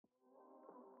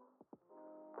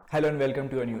Hello and welcome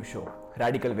to a new show,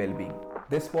 Radical Wellbeing.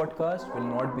 This podcast will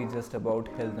not be just about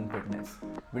health and fitness.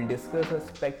 We'll discuss a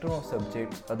spectrum of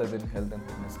subjects other than health and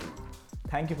fitness too.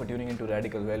 Thank you for tuning into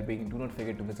Radical Wellbeing. Do not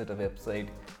forget to visit our website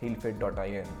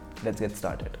healfit.in. Let's get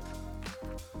started.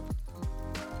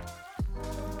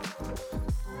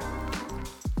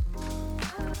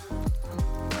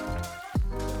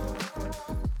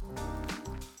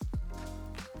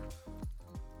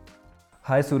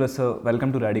 Hi Suraj sir,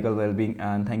 welcome to Radical Wellbeing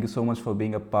and thank you so much for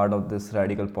being a part of this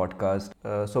Radical podcast.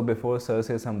 So before sir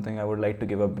says something, I would like to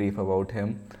give a brief about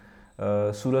him.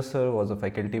 Suraj sir was a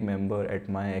faculty member at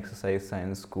my exercise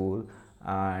science school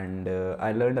and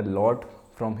I learned a lot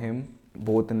from him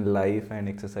both in life and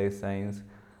exercise science.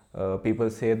 People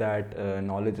say that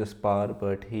knowledge is power,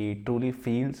 but he truly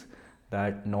feels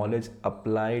that knowledge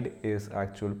applied is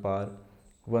actual power.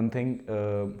 One thing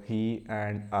he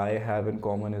and I have in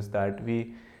common is that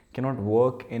we cannot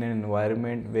work in an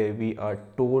environment where we are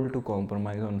told to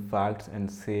compromise on facts and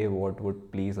say what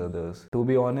would please others. To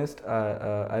be honest,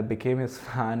 I became his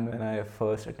fan when I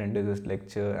first attended this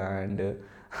lecture, and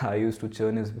I used to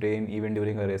churn his brain even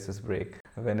during a recess break.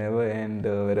 Whenever and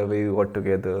wherever we got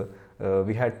together,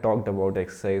 we had talked about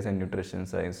exercise and nutrition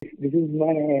science. This is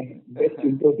my best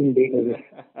intro to date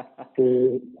ever.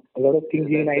 So a lot of things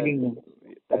even I didn't know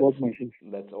That's about myself.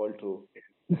 that's all true.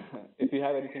 If you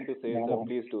have anything to say, sir, Yeah.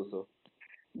 please do so.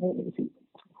 See,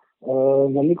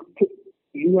 Malik,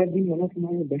 you have been one of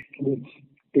my best students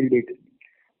till date.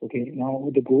 Okay. Now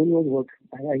the goal was what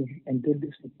I entered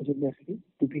this university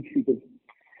to teach people.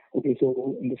 Okay. So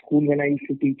in the school when I used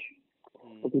to teach,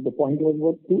 okay, the point was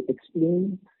what to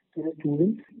explain to the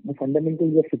students the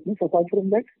fundamentals of fitness. Apart from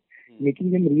that,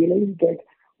 making them realize that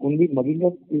only mugging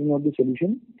up is not the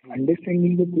solution.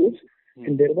 Understanding the course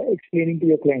and thereby explaining to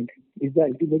your client is the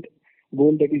ultimate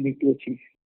goal that you need to achieve.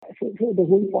 So the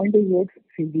whole point is what,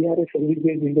 since we are a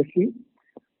service-based industry,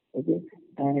 okay,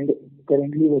 and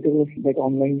currently whatever that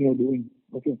online you are doing,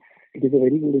 okay, it is a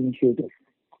very good initiative,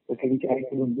 okay, which I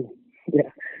don't do. Yeah,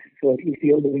 so at least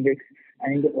you are doing it,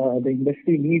 and the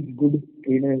industry needs good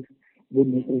trainers, good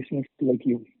nutritionists like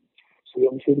you. So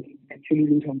you should actually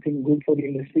do something good for the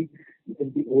industry because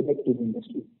we owe that to the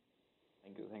industry.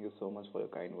 Thank you so much for your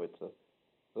kind words, sir.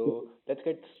 So let's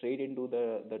get straight into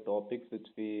the topics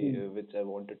Hmm. which I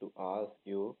wanted to ask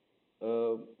you.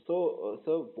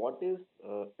 So, what is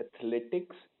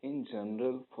athletics in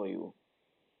general for you?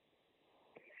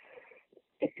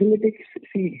 Athletics,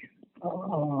 see,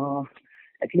 uh,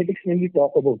 athletics when we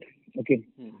talk about, okay,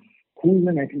 Hmm. who is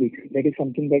an athlete? That is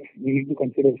something that we need to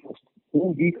consider first.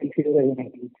 Who we consider as an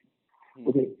athlete? Hmm.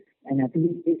 Okay, an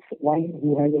athlete is one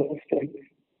who has a lot of strength,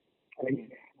 right?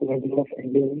 Hmm. Who has a lot of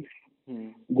endurance, Hmm.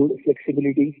 good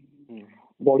flexibility, Hmm.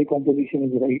 body composition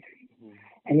is right, Hmm.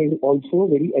 and is also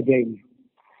very agile.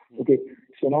 Hmm. Okay,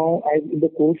 so now as in the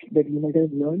course that you might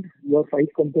have learned, your five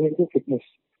components of fitness.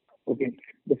 Okay,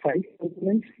 the five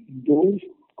components, those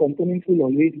components will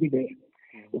always be there.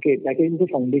 Hmm. Okay, that is the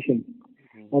foundation.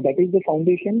 Hmm. Now that is the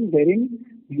foundation wherein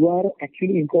you are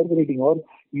actually incorporating or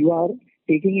you are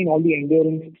taking in all the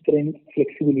endurance, strength,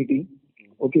 flexibility.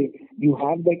 Okay, you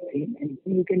have that thing and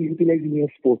you can utilize in your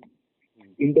sport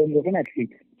in terms of an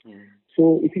athlete. Hmm.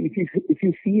 So if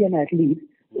you see an athlete,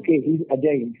 okay, he's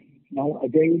agile. Now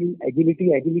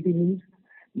agility means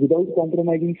without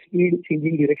compromising speed,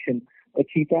 changing direction. A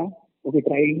cheetah, okay,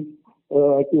 trying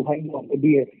to hunt a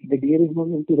deer. The deer is not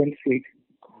going to run straight.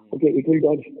 Okay, it will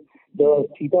dodge. The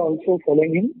cheetah also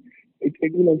following him, it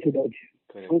will also dodge.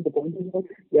 Correct. So the point is that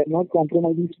they are not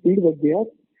compromising speed, but they are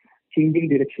changing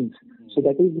directions. So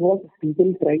that is what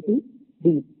people try to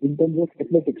do in terms of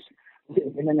athletics. Okay,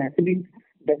 when an athlete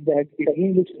does that, it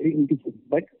again looks very beautiful.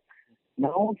 But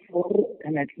now for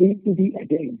an athlete to be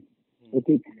agile,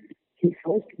 okay, he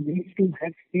first needs to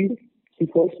have speed, he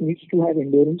first needs to have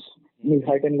endurance in his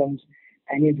heart and lungs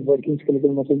and his working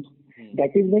skeletal muscles.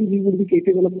 That is when he would be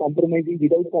capable of compromising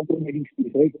without compromising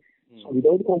speed, right? So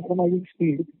without compromising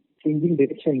speed, changing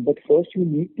direction, but first you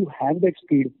need to have that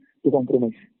speed to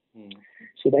compromise. Hmm.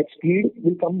 So that speed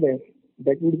will come where?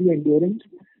 That would be endurance,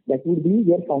 that would be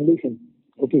your foundation,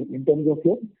 okay, in terms of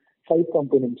your five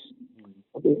components.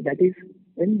 Okay, that is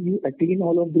when you attain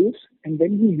all of those and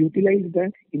then you utilize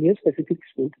that in your specific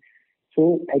sport.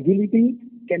 So agility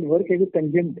can work as a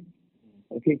conjunct,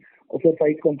 okay, of your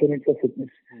five components of fitness.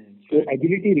 So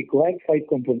agility requires five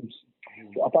components.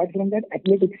 So apart from that,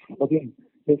 athletics, again,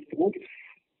 the sports,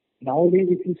 nowadays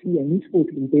if you see any sport,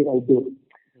 you take outdoor,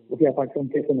 okay, apart from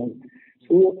chess and all.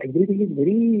 So everything is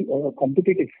very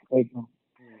competitive right now.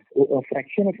 A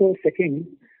fraction of a second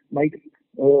might,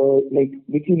 like,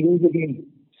 make you lose the game.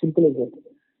 Simple as that.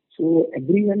 So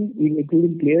everyone,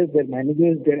 including players, their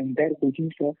managers, their entire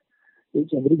coaching staff,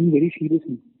 takes everything very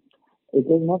seriously. It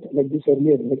was not like this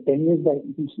earlier. Like 10 years back,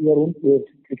 if you see our own players,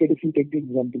 cricket, if you take the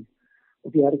example,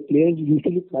 okay, our players used to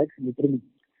look fat, literally.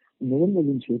 No one was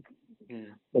in shape.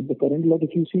 Hmm. But the current lot,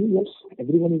 if you see, yes,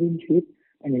 everyone is in shape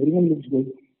and everyone looks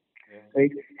good, Yeah.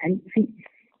 right? And see,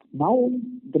 now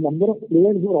the number of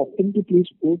players who are opting to play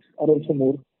sports are also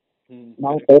more. Hmm.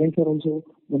 Now Correct. parents are also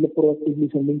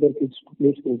proactively sending their kids to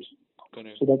play sports.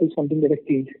 Correct. So that is something that has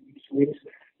changed. So yes,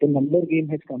 the number game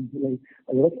has come. Like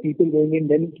a lot of people going in,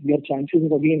 then your chances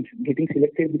of again getting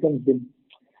selected becomes dim.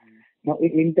 Now,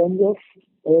 in terms of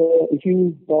if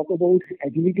you talk about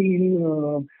agility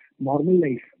in normal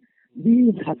life,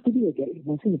 we have to be agile.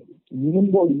 Nothing.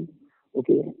 Human body,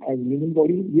 okay, as human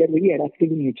body, we are very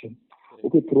adaptive in nature. Correct.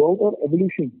 Okay, throughout our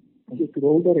evolution,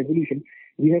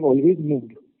 we have always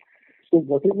moved. So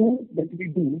whatever that we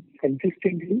do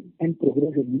consistently and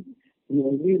progressively, we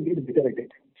always get better at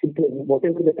it. Simple,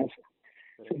 whatever the task.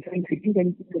 So if I'm sitting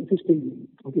consistently,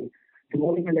 okay,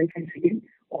 throughout my life I'm sitting,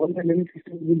 all my living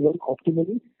systems will work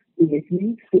optimally to make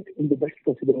me sit in the best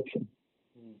possible option.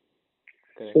 Hmm.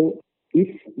 Correct. So if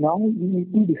now we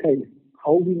need to decide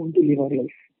how we want to live our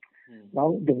life. Hmm.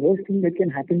 Now the worst thing that can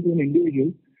happen to an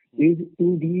individual is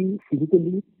to be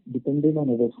physically dependent on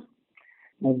others.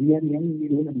 Now we are young, we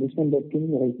don't understand that thing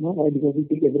right now. Why? Because we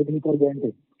take everything for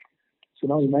granted. So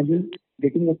now imagine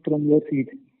getting up from your seat,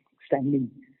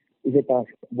 standing is a task,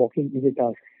 walking is a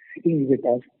task, sitting is a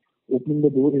task, opening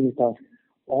the door is a task.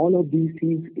 All of these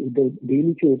things, the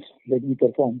daily chores that we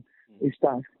perform is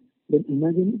task. Then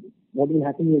imagine what will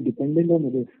happen. You're dependent on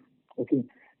others. Okay,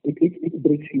 it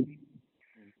breaks you.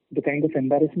 The kind of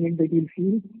embarrassment that you'll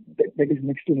feel, that is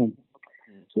next to none.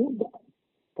 Hmm. So the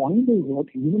point is what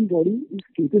human body is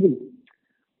capable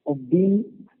of being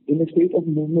in a state of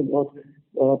movement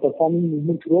or performing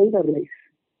movement throughout our life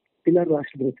till our last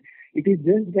breath. It is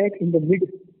just that in the mid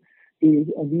age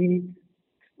we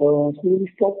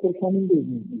slowly stop performing those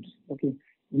movements. Okay,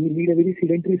 we lead a very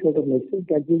sedentary sort of lifestyle.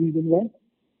 That's the reason why.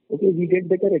 Okay, we get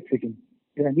better at sitting.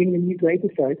 And again, when we try to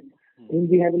start, then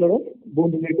we have a lot of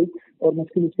bone related or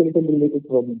musculoskeletal related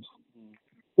problems. Hmm.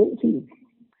 So see,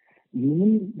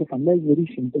 the funda is very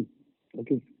simple.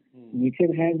 Okay, Hmm.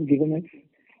 nature has given us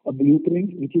a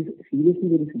blueprint which is seriously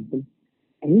very simple.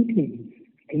 Anything,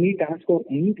 any task or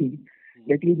anything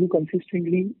that you do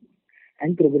consistently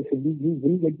and progressively, you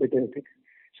will get better at it.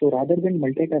 So rather than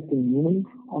multitasking, human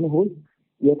on a whole,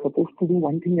 you are supposed to do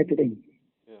one thing at a time.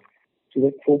 Yeah. So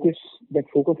that focus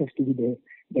has to be there,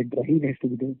 that drive has to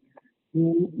be there.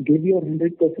 You give your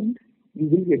 100%, you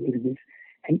will get the results.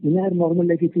 And in our normal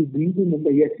life, if you've been to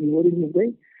Mumbai, yes, you were in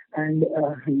Mumbai, and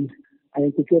I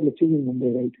took your lectures in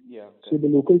Mumbai, right? Yeah. So Correct. the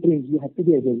local trains, you have to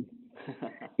be agile.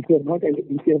 If you are not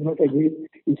agile,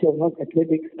 if you are not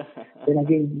athletic, then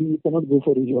again you cannot go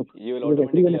for a job You will because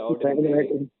everyone automatically has to out in travel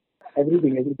the. and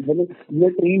everything. Well,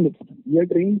 you are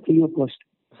trained free of cost.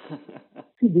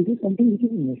 See, this is something which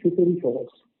is necessary for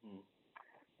us. Hmm.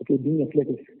 Okay, being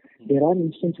athletic. There are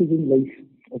instances in life,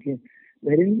 okay,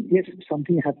 wherein yes,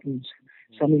 something happens,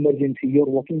 some emergency, you're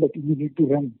walking but you need to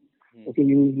run. Hmm. Okay,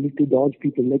 you need to dodge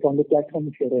people, like on the platform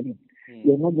if you're running. Hmm.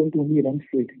 You're not going to only run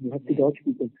straight, you have to dodge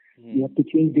people. You Hmm. have to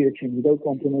change direction without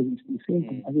compromising speed. Same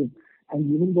thing again. And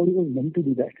human body was meant to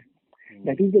do that.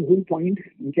 That is the whole point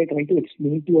which I try to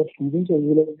explain to our students as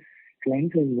well as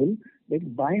clients as well, that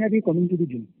why are you coming to the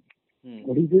gym? Hmm.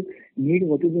 What is the need?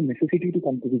 What is the necessity to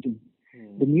come to the gym?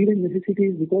 Hmm. The need and necessity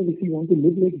is because if you want to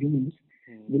live like humans,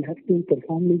 Hmm. we'll have to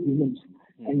perform like humans.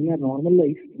 And in our normal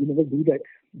life, we never do that.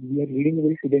 We are leading a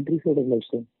very sedentary sort of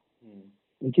lifestyle, Hmm.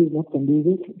 which is not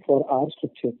conducive for our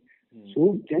structure. Hmm.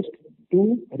 So just to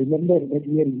remember that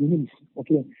we are humans,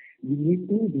 okay, we need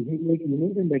to behave like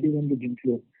humans, and that is on the gym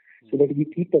floor, so that we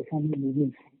keep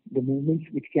performing the movements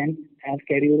which can have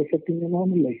carryover effect in your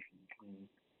normal life. Hmm.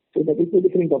 So that is a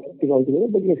different topic altogether.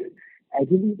 But yes,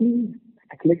 agility,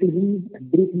 athleticism,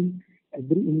 everything,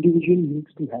 every individual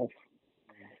needs to have.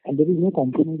 And there is no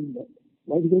compromise in that.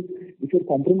 Why? Because if you're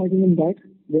compromising in that,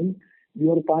 then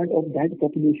you are part of that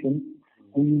population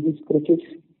who uses crutches,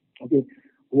 okay,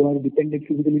 who are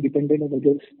physically dependent on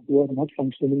others, who are not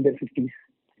functioning in their 50s.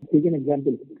 Take an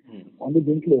example. Hmm. On the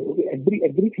gym floor, okay,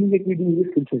 everything that we do is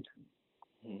a skill set.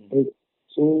 Hmm. Right?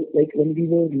 So, like when we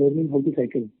were learning how to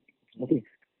cycle, okay,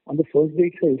 on the first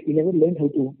day itself, we never learned how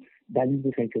to balance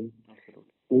the cycle. Absolutely.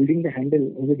 Holding the handle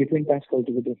was a different task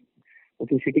altogether.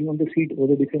 Okay, sitting on the seat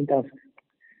was a different task.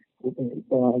 Okay,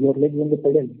 your legs on the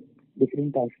pedal,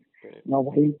 different task. Correct. Now,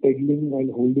 while pedaling, while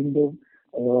holding the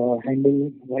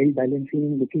handle, while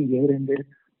balancing, looking here and there,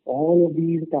 all of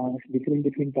these tasks, different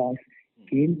tasks,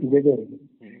 came together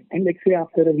And let's say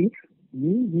after a week,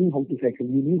 you knew how to cycle,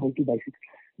 you knew how to bicycle,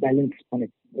 balance on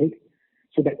it, right?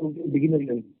 So that was the beginner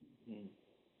level. Hmm.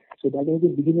 So that was the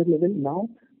beginner level. Now,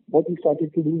 what we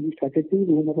started to do, we started to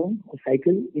roam around or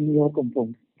cycle in your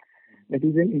compound. That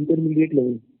is an intermediate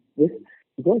level. Yes,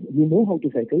 because you know how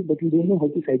to cycle, but you don't know how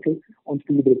to cycle on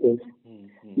speed breakers. Hmm.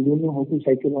 Hmm. You don't know how to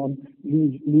cycle on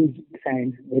loose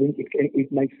sand wherein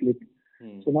it might slip.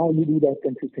 Hmm. So now you do that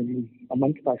consistently. A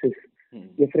month passes. Hmm.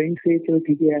 Your friends say, "Chalo,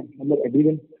 theek hai, matlab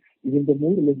everyone is in the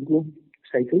mood. Let's go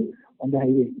cycle on the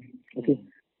highway." Okay. Hmm.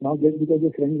 Now just because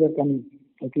your friends are coming,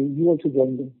 okay, you also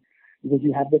join them because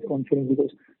you have that confidence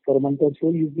because for a month or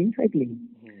so you've been cycling.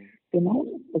 Hmm. So now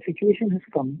a situation has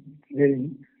come wherein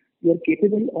you are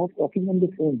capable of talking on the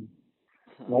phone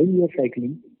while you are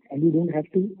cycling and you don't have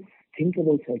to think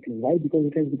about cycling. Why? Because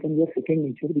it has become your second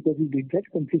nature because you did that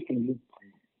consistently.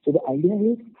 So the idea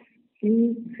is,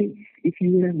 see, if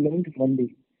you would have learned one day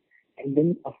and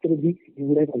then after a week you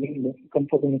would have again come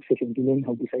for the next session to learn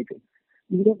how to cycle,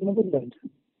 you would have never learned.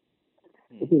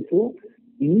 Hmm. Okay, so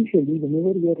initially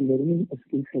whenever you are learning a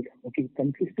skill set, okay,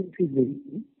 consistency is very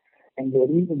key and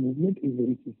learning the movement is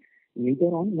very key.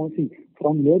 Later on, now see,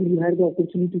 from here you have the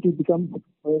opportunity to become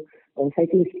a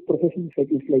cyclist, professional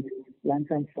cyclist like Lance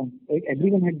Armstrong, right? Yeah.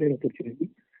 Everyone had that opportunity,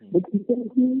 Hmm. but people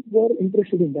who were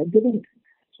interested in that didn't.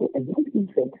 So every skill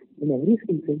set, in every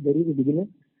skill set, there is a beginner,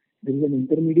 there is an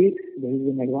intermediate, there is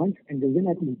an advanced, and there is an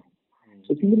athlete. Hmm.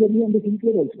 So similarly on the gym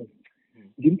floor also. Hmm.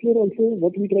 Gym floor also,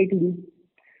 what we try to do,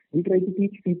 we try to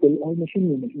teach people all machine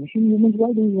movements. Machine movements,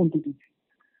 why do we want to teach?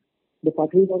 The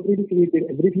pathway is already created.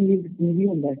 Everything is easy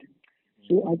on that.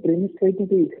 So our trainers try to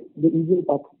take the easier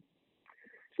path.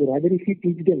 So rather if we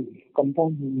teach them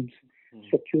compound movements, Hmm.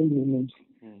 structural movements,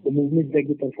 Hmm. the movements that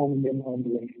they perform in their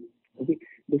normal life. Hmm. Okay,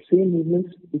 the same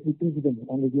movements if we teach them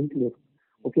on the gym floor.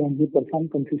 Okay, and they perform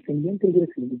consistently and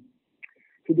progressively.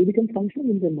 So they become functional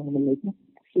in their normal life. No?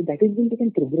 So that is when they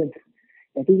can progress.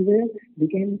 That is where they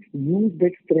can use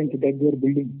that strength that they are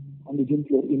building on the gym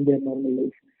floor in their normal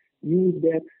life. Use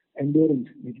their endurance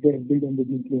which they have built on the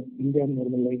gym floor in their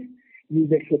normal life. Use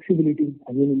that flexibility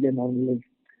again in their normal life.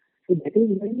 So that is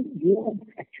when you are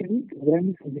actually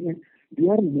programming something and you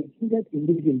are making that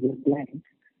individual, your client,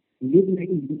 live like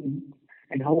a human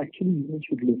and how actually humans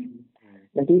should live. Hmm.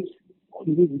 That is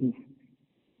always new.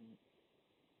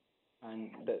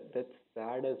 And that's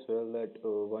sad as well that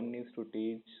one needs to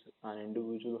teach an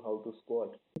individual how to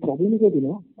squat. The problem is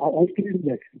that, I still do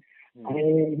that. Hmm.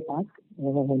 I ask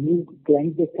new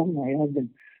clients that come, I ask them,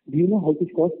 do you know how to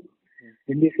squat? Hmm.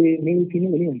 Then they say, no, you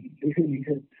know anyone. They say,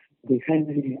 sir, they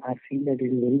say, I've seen that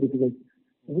it is very difficult.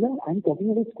 I'm talking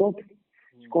about squat.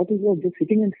 Hmm. Squat is what? Just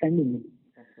sitting and standing.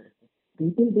 Absolutely.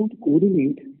 People don't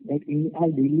correlate that in our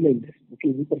daily lives, okay,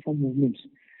 we perform movements.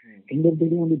 Hmm. End of the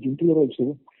day on the gym floor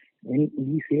also, when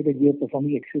we say that we are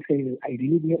performing exercises,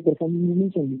 ideally we are performing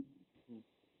movements only. Hmm.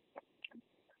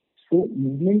 So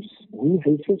movements, who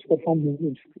helps us perform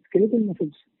movements? Skeletal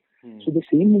muscles. Hmm. So the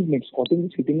same movement, squatting,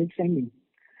 sitting, and standing.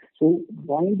 So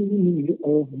why do we need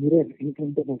a mirror in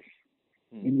front of us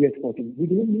Hmm. when we are squatting? We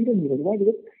don't need a mirror. Why?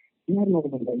 Because in our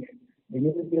normal life,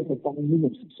 whenever we are performing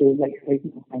movements, so like right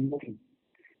now, I'm walking.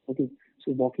 Okay.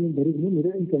 So walking, there is no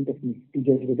mirror in front of me to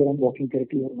judge whether I'm walking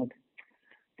correctly or not.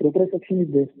 Proprioception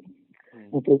is there. Hmm.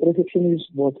 Now, proprioception is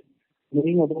what?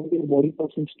 Knowing about your body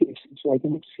parts and states. So I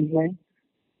cannot see my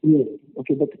ear.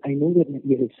 Okay, but I know where my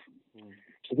ear is. Hmm.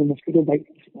 So the mosquito bites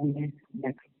on my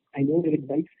back. I know where it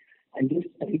bites. I just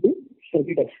try to shut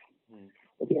it off. Hmm.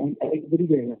 Okay, and I very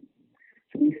well.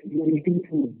 So if you are eating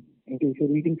food, okay, if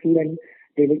you're eating food and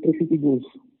the electricity goes,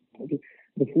 okay,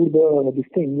 the food, this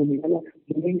thing, वो निकाला,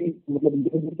 नहीं मतलब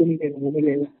इधर तो नहीं गया, वो में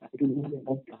गया, it will move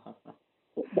out.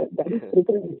 That is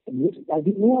proper. Yes,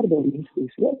 we know our body in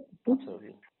space. Yeah.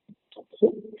 Absolutely.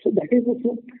 So that is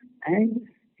also, and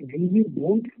when you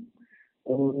don't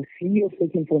see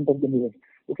yourself in front of the mirror,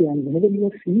 okay, and whenever you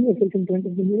are seeing yourself in front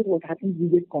of the mirror, what happens? You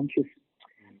get conscious.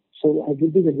 So I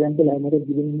give this example. I might have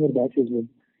given in your batch as well.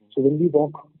 So when we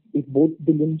walk, if both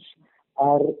the limbs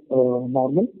are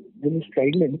normal, then your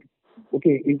stride length,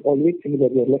 okay, is always similar,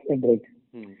 your left and right.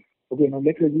 Hmm. Okay, now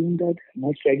let's assume that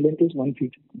my stride length is 1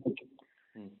 feet. Okay.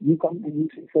 Hmm. You come and you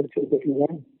say, sir, that you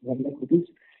want 1 lakh rupees,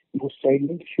 your stride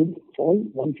length should fall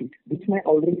 1 feet, which my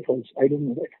already falls. I don't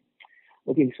know that.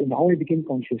 Okay, so now I became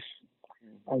conscious.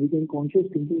 I became conscious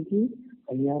thinking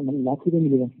कि यार मैं लाख रुपए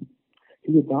मिलेगा.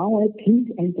 So now I think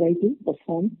and try to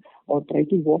perform or try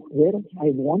to walk where I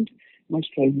want my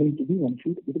stride length to be 1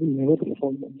 feet. It will never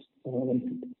fall 1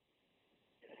 feet.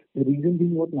 The reason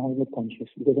being what now I get conscious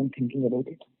because I'm thinking about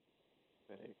it.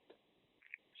 Correct.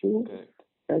 So Correct.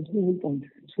 That's the whole point.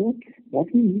 So what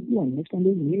we need to understand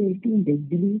is we need to make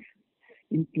believe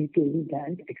in people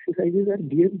that exercises are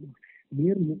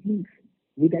mere movements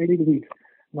with added weight.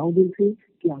 Now they'll say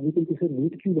कि आगे चल के sir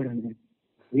weight क्यों बढ़ाना है?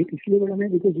 Weight इसलिए बढ़ाना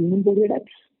है because human body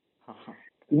adapts.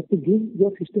 You have to give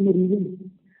your system a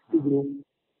reason to grow.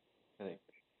 Correct.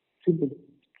 Simple.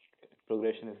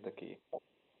 Progression is the key.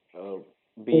 Uh,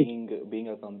 Right. being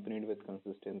accompanied with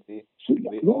consistency, So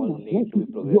we yeah, all yeah, need to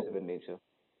be progressive in nature.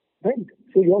 right.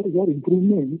 So your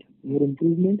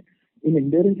improvement in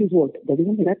endurance is what? That is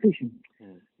an adaptation.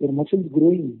 Hmm. Your muscles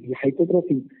growing, your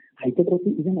hypertrophy.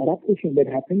 Hypertrophy is an adaptation that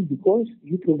happens because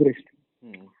you progressed.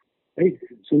 Hmm. Right?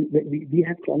 So we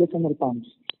have callus on our palms,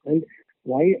 right?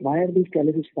 Why are these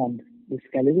calluses formed? These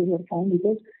calluses are formed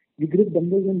because we grip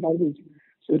dumbbells and barbells.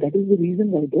 So that is the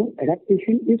reason why the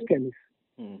adaptation is callus.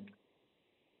 Hmm.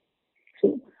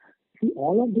 So see,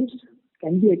 all of this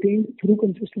can be attained through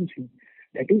consistency.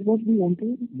 That is what we want to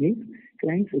make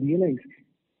clients realize.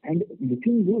 And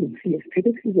looking good, see,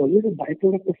 aesthetics is always a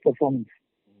byproduct of performance.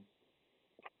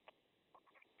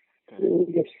 Correct. So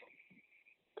yes,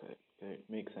 Correct.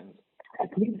 Makes sense.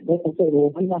 athletes, that's also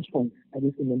one last point I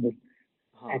just remembered.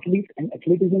 Huh. Athletes and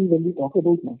athleticism, when we talk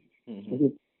about now, Mm-hmm.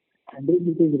 okay, 100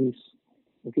 meters race,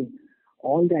 okay,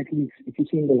 all the athletes, if you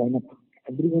see in the lineup,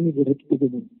 everyone is ripped to the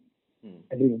moon, Hmm.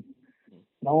 everyone. Hmm.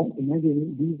 Now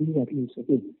imagine these athletes,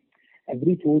 okay,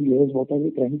 every 4 years, what are they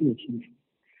trying to achieve?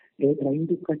 They are trying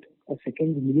to cut a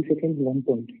second, milliseconds, 1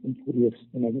 point in 4 years.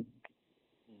 Imagine.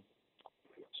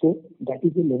 So that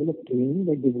is the level of training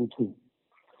that they go through.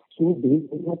 So they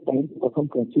don't have time to perform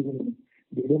crunches in them.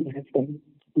 They don't have time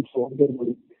to solve their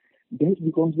body. Just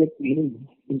because their training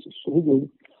is so good,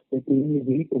 their training is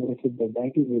very progressive, their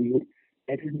diet is very good,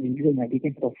 that is the reason that they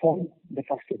can perform the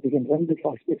fastest, they can run the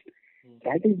fastest.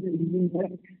 That is the reason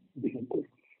that they are good.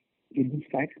 They lose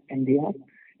fat and they are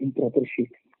in proper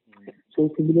shape. So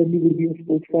similarly would be a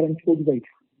sports car and sports bike,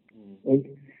 right?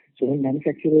 So when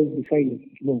manufacturers decide,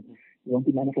 you want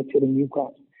to manufacture a new car,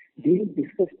 they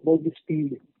discuss about the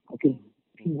speed. Okay,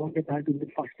 we want the car to be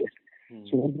the fastest.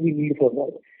 So what do we need for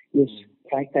that? Yes,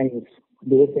 track tires,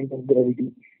 lower center of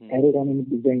gravity, aerodynamic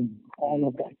design, all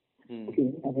of that. Okay,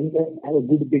 and then they have a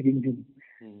good big engine,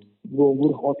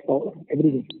 good horsepower,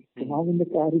 everything. So now when the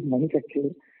car is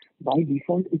manufactured, by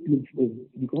default it looks good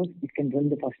because it can run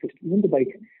the fastest. Even the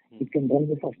bike, it can run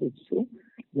the fastest. So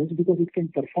just because it can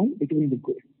perform, it will look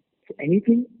good. So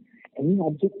anything, any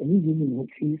object, any human, what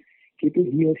he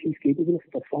or she is capable of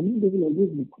performing, they will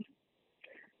always look good.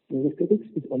 The aesthetics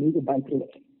is always a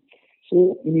byproduct.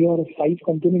 So in your 5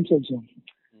 components also,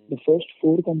 the first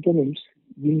 4 components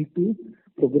we need to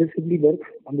progressively work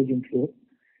on the gym floor.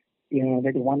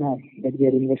 That 1 hour that we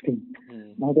are investing.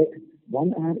 Now that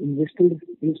 1 hour invested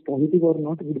is positive or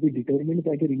not would be determined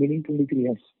by the remaining 23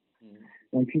 hours.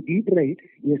 Now if you eat right,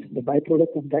 yes, the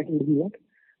byproduct of that will be what?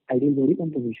 Ideal body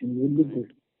composition. You will look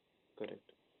good.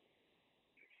 Correct.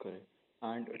 Correct.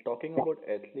 And talking Yeah. about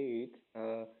athletes,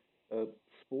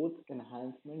 sports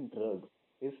enhancement drugs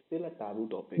is still a taboo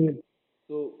topic. Hmm.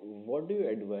 So, what do you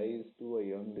advise to a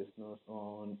young listeners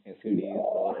on SADs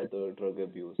or other drug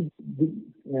abuse?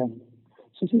 Yeah.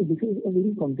 So see, this is a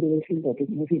very controversial topic.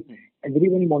 You see, Hmm.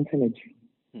 everyone wants an edge.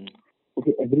 Hmm.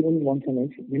 Okay, everyone wants an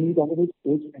edge. When we talk about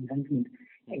sports enhancement,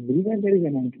 everywhere there is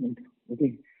enhancement.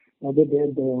 Okay, now that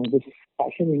this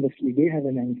fashion industry, they have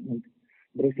enhancement.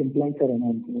 Breast implants are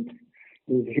enhancement.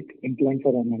 Those hip implants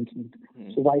are enhancement. Hmm.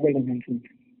 So why that enhancement?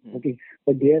 Hmm. Okay,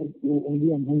 but they are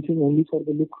only enhancing only for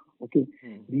the look. Okay,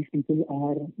 Hmm. these people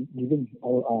are giving,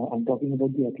 or I'm talking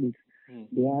about the athletes, Hmm.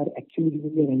 they are actually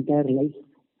giving their entire life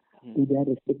to their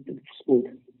respective sport.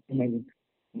 Imagine.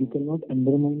 You cannot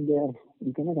undermine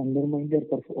their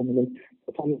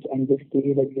performance and just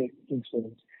say that they are taking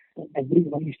steroids.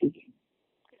 Everyone is taking.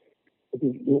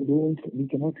 Okay, we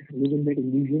cannot live in that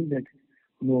illusion that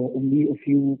only a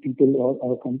few people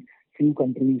or few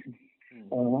countries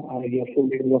are here so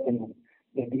developed and all.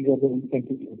 That these are the only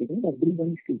countries are taking.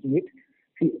 Everyone is taking it.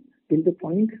 See, till the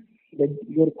point that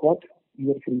you are caught,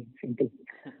 you are free. Simple.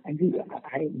 And see,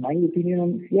 my opinion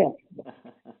on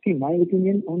see, my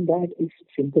opinion on that is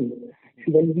simple.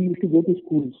 See, when we used to go to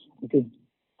schools, okay,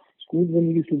 schools when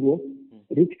we used to go,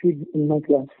 rich kids in my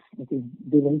class, okay,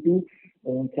 they went to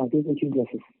chartered coaching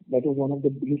classes. That was one of the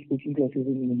biggest coaching classes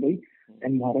in Mumbai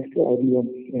and Maharashtra early on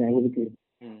when I was a kid.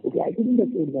 Okay, I couldn't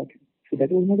afford that. So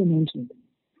that was not an enhancement.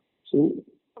 So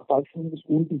apart from the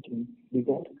school teaching, we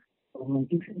got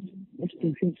tuitions, best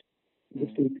tuitions in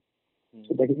the state.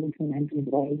 So that is also enhancement.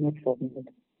 Why is not stopping it?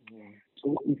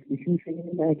 So if you say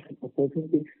that a person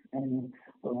takes and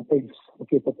takes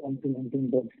okay performance enhancing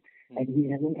drugs and he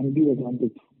has an undue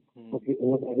advantage okay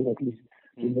over other athletes,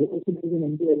 So Hmm. there also there is an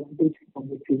unfair advantage from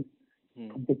the kid Hmm.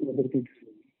 compared to other kids.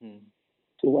 Hmm.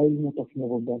 So why are we not talking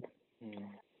about that? Hmm.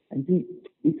 And see,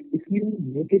 if you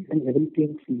make it a level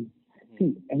playing field, Hmm.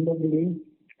 see, end of the day,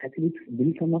 athletes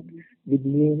will come up with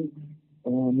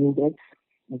new drugs.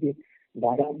 Okay,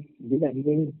 Dara will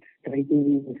again try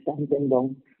to stamp them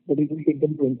down, but it will take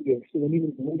them 20 years. So when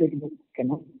you know that you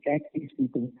cannot catch these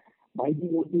people, why do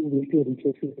you want to waste your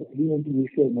resources? Why do you want to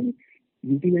waste your money?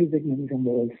 Utilize that money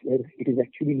somewhere else where it is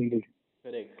actually needed.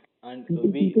 Correct. And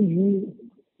People use.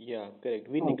 yeah, correct.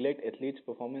 We Uh, neglect athletes'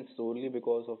 performance solely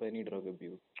because of any drug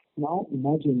abuse. Now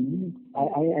imagine, Hmm.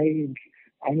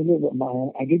 I never,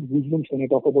 I get goosebumps when I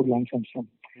talk about Lance Armstrong.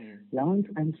 Hmm. Lance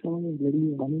Armstrong bloody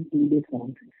won 2 days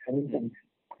rounds 7 Hmm. times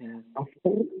Hmm.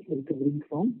 after recovering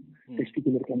from Hmm.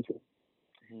 testicular cancer.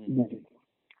 Hmm. Imagine.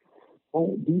 Now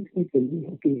these people,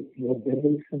 okay, your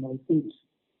brothers and all fools,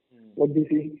 Hmm. what they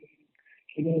say,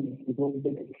 it was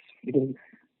the it was,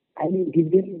 I will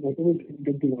give them whatever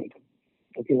that they want.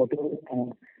 Okay, whatever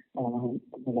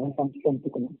Lance Armstrong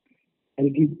took on. I'll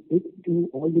give it to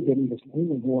all the journalists who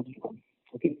want to come.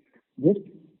 Okay, just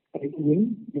try to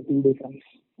win the 2 day France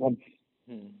once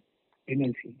Hmm.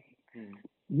 NLC. Hmm.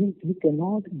 You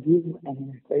cannot give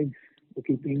an prize.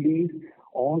 Okay, please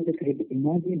all the credit.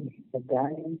 Imagine the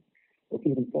guy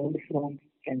okay recovered from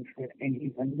cancer and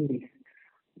he won the race.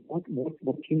 What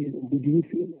changed? Did you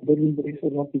feel others in the race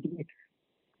were not taking it?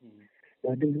 Hmm. The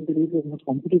others in the race were not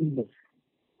competing with us.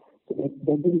 So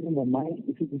that's the reason why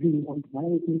if you want my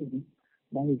opinion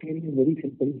is very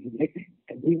simple. Let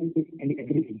everyone take any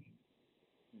everything.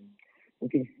 Hmm.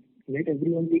 Okay. Let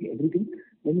everyone take everything.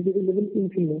 Then it is a level playing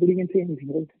field. Nobody can say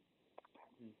anything, right?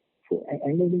 Hmm. So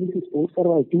I know the sports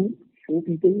are to show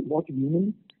people what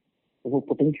human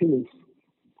potential is.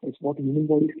 It's what human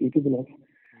body is capable of.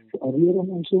 Hmm. So earlier on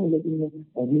also, like in the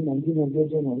early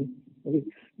 1900s and all, okay,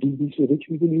 these rich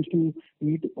people used to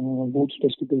eat goat's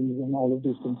testicles and all of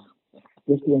those things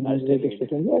just to I enhance their still eat.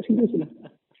 testosterone. Yeah, seriously.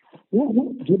 Yeah,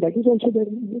 no, so that is also there.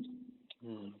 Yes.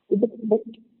 Hmm. But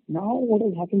now what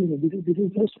has happened is this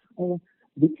is just a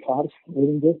big farce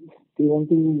wherein just they want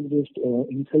to just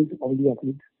insult all the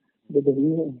athletes. But the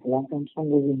way Lance Armstrong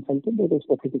was insulted, that was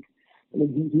pathetic. Like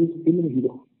he is still a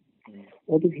hero. Hmm.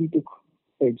 What if he took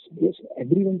sides? Yes,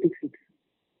 everyone takes it.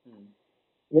 Hmm.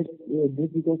 Yes,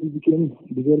 just because he became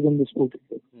bigger than the sport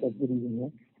itself. That's Hmm. the reason,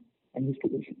 yeah. And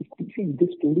see, this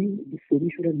story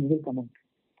should have never come out.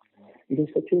 It was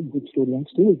such a good story, and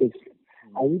still it is.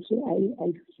 I Hmm. would say I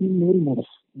feel no remorse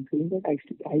in saying that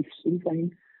I still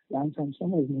find Lance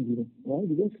Armstrong as my hero. Why?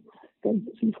 Because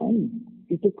see, fine,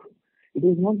 he took. It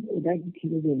was not that he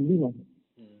was the only one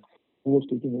Hmm. who was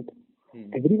taking it.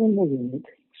 Hmm. Everyone was in it.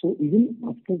 So even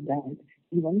after that,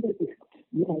 he won the race.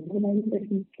 You understand that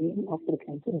he came after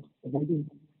cancer. Imagine,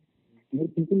 where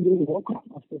people will walk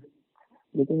after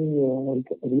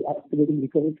after getting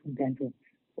recovered from cancer.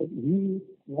 But he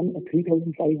won a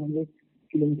 3,500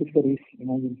 kilometers per race,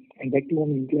 imagine, and that too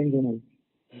on incline zone.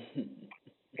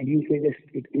 And you say that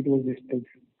it was this price.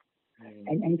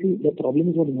 Hmm. And see, the problem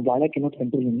is what Nevada cannot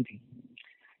control anything.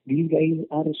 These guys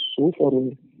are so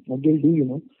forward. What they'll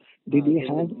do, they So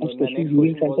have a my special next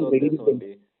urine question was sample on ready this with them.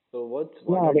 only. So what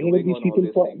Yeah, are whenever doing these on all people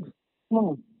these for, things?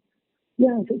 yeah,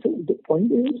 yeah. So the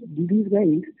point is, these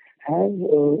guys have,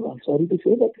 sorry to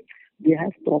say, but they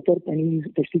have proper pennies,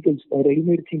 testicles,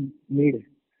 ready-made thing made.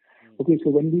 Hmm. Okay, so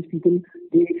when these people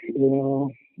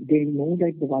they know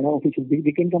that the WADA officials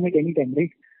they can come at any time,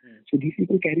 right? Hmm. So these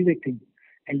people carry that thing,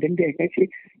 and then they attach it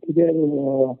to their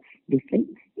this thing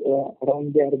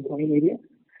around their groin area,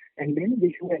 and then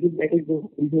they show as if that is the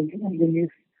original thing, and then yes,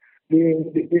 they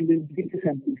give the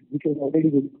sample which was already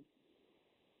good.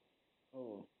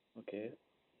 Oh, okay.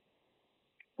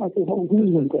 So who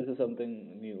is going to This is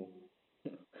something new.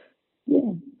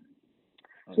 Yeah.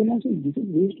 So Okay. now see, this is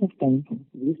waste of time,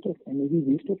 waste of energy,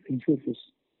 waste of resources.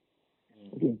 Hmm.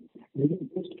 Okay. They can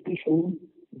just to show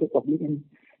the public and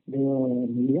the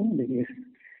media that yes,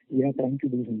 we are trying to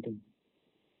do something.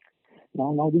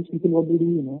 Now these people, what they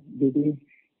do, they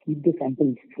keep the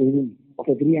samples frozen of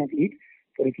every athlete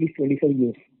for at least 25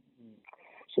 years. Hmm.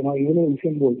 So now even a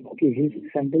Usain Bolt, okay, his Hmm.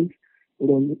 samples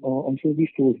would also be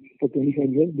stored for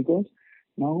 25 years because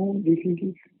now they think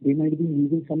they might be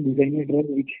using some designer drug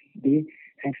which they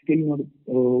have still not,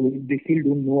 they still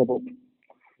don't know about.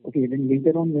 Okay, then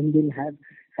later on when they'll have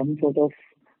some sort of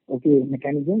okay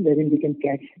mechanism wherein they can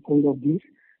catch hold of these.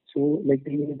 So like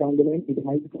 3 years down the line, it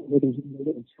might become the reason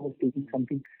whether instead of taking Hmm.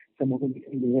 something, some of the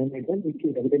design item which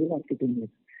is available after 10 years.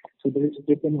 So there is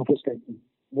strip and offer strategy.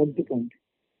 What's the Hmm. point?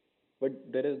 But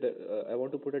I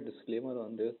want to put a disclaimer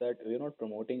on this that we're not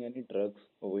promoting any drugs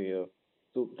over here.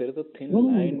 So there is a thin No, no,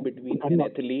 no, line no. between I'm an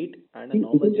not. athlete and a See, it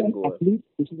normal is gym an goer. athlete.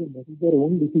 This is their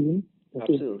own decision.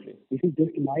 Okay, Absolutely. this is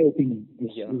just my opinion.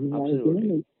 Yeah, This is my absolutely.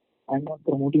 opinion. I'm not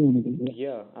promoting anything. Yeah.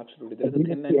 Yeah, absolutely. There is a Every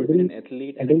thin line between every an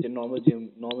athlete and a adult. normal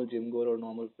gym goer or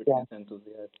normal Yeah, fitness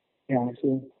enthusiast. yeah.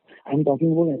 So I'm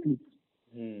talking about athletes.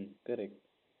 Correct,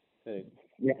 correct.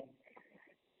 Yeah.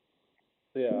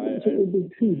 So yeah, So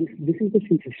see, hmm, this is the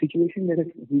situation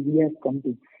that we have come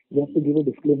to. We have to give a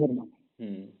disclaimer now.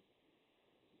 hmm.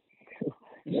 So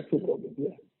that's the problem.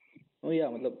 Yeah. Oh yeah,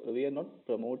 matlab, we are not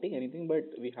promoting anything, but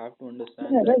we have to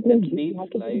Yeah, understand that right, right. We athlete's have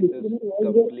to give a life is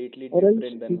disclaimer, completely or else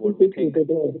different than people what we take think. it.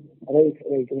 Right,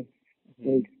 right, right, Hmm.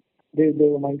 right. Their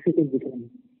mindset is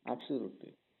different.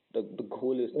 Absolutely. The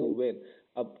goal is to Right. win.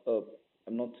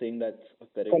 I'm not saying that's a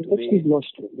correct Context is way.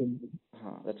 lost.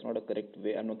 That's not a correct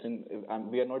way. I'm not saying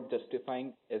we are not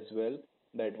justifying as well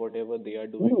that whatever they are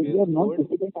No, no, doing we is are not good.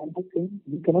 difficult. I'm not saying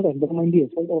we cannot undermine the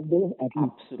effort of the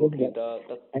athlete. Just Absolutely. that.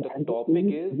 And The I'm just topic saying,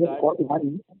 is we have that got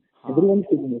one. huh, Everyone is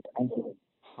taking it. I'm sorry.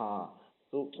 huh.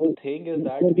 So the So, thing is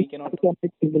if you that are we being cannot harsh on a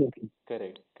single athlete,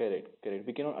 correct.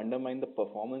 We cannot undermine the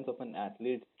performance of an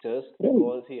athlete just right?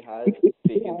 because he has If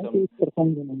taken I some take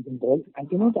performance and control,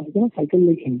 huh. I cannot cycle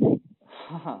like him.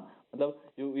 मतलब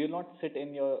you will not sit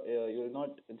in your you will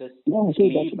not just No, so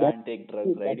sleep and take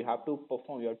drugs, right? that You have to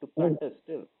perform, you have to right. practice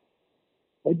still.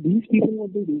 But these people,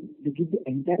 what they do, they give the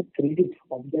entire credit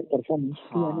of their performance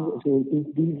to Huh. to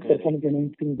these performance Correct,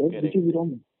 enhancing drugs, which correct. is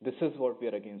wrong. This is what we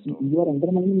are against of. You are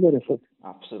undermining their effort.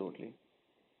 Absolutely.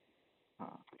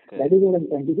 Huh. That Correct. is what I'm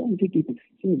trying to say. And keep it.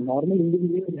 See, normal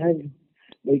individuals have,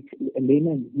 like a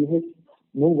layman, you have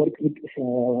no work with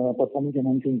performance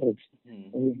enhancing drugs.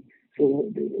 Hmm. Okay. So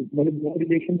there is no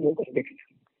relation, no context.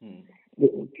 Hmm. The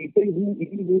people who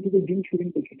even go to the gym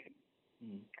shouldn't take it.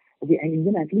 Hmm. Okay, and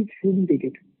even athletes shouldn't take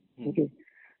it. Hmm. Okay.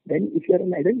 Then if you are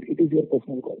an adult, it is your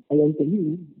personal call. I will tell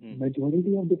you, Hmm.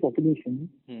 majority of the population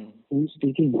Hmm. who's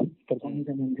taking Hmm. performance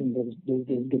enhancing drugs, Hmm. those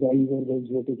guys or those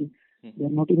who are taking, Hmm. they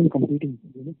are not even competing.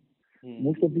 You know? Hmm.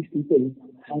 Most of these people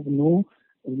Hmm. have no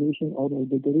relation, or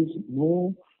there is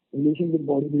no relation with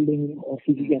bodybuilding or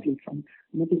physical Hmm. athletes, and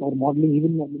nothing, or modeling,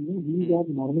 even modeling. You know, these Hmm. are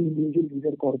normal individuals, these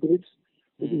are corporates,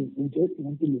 Hmm. okay, who just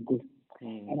want to look good.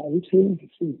 Hmm. And I would say,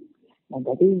 see, now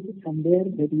that is somewhere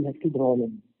that you have to draw a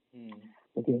line. Hmm.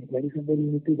 Okay, that is somewhere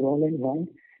you need to draw a line. Why?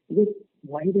 Because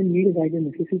why the need, why the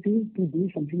necessity to do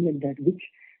something like that, which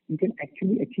you can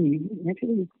actually achieve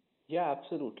naturally. Yeah,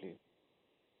 absolutely.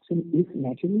 So if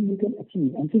naturally you can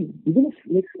achieve, and see, even if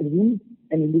let's assume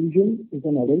an individual is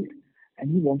an adult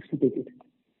and he wants to take it,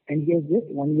 and he has just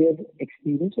 1 year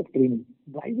experience of training,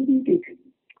 why would he take it?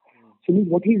 Hmm. So means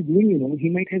what he is doing, he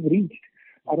might have reached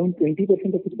around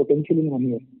 20% of his potential in 1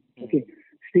 year. Hmm. Okay,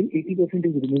 still 80%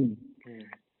 is remaining. Hmm.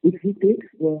 If he takes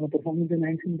performance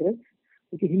enhancing drugs,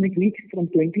 okay, he might reach from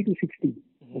 20 to 60.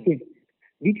 Hmm. Okay,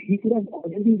 which he could have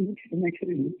already reached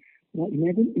naturally. Now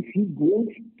imagine if he goes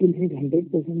till his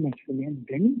 100% naturally, and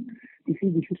then if he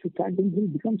wishes to start, then he will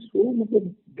become so much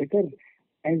better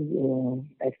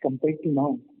as compared to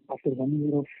now after 1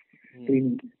 year of Hmm.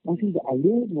 training. Now see, Hmm. the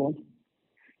idea was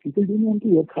people don't want to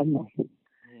work hard now.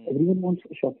 Hmm. Everyone wants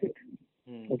a shortcut.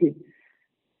 Hmm. Okay,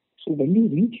 so when you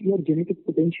reach your genetic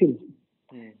potential,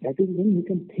 Hmm. that is when you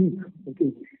can think,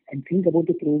 okay, and think about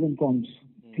the pros and cons.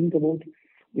 Hmm. Think about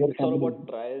your It's all family. about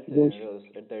trials and Because, errors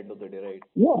at the end of the day, right?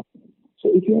 yeah, so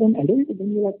if you are an adult,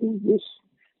 then you have to just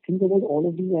think about all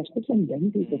of these aspects and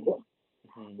then take the Hmm. call.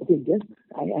 Hmm. Okay, just,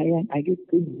 I get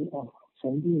kids,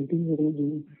 17, 18-year-olds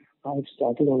who have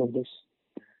started all of this.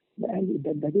 And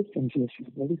that is senseless.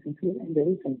 That is senseless, and there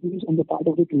is senseless on the part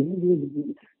of the trainer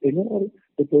or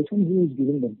the person who is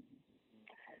giving them.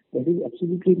 That is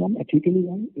absolutely wrong, ethically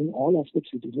wrong, in all aspects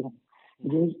it is wrong. Hmm.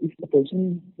 Because if a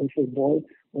person, if a boy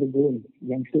or a girl,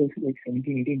 youngsters like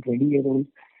 17, 18, 20-year olds,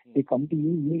 they come to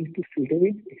you, you need to straight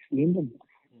away explain them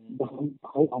Hmm.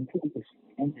 how harmful it is.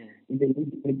 And Hmm.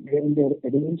 when they are in their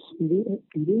adolescence period,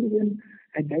 when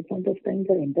at that point of time,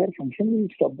 their entire function will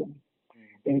stop them.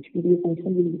 Hmm. The HPA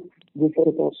function will go for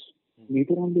a toss. Hmm.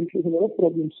 Later on, they'll face a lot of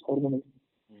problems hormonal.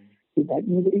 Hmm. So that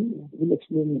nobody will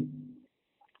explain them.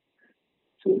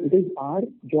 So it is our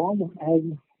job as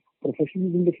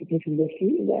professionals in the fitness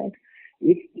industry that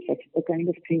if such a kind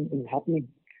of thing is happening,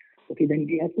 okay, then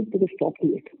we have to put a stop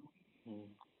to it. Hmm.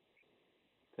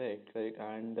 Correct, correct.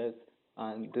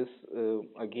 And this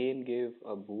again gave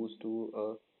a boost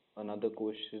to another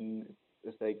question.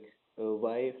 It's like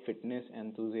why fitness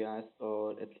enthusiasts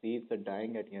or athletes are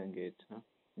dying at young age? Huh?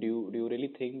 Do you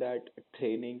really think that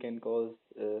training can cause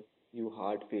you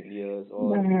heart failures,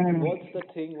 or Nah, what's the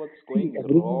thing? What's see, going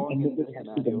everything wrong in this everybody has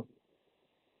to scenario? done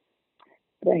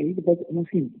right, but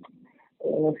see,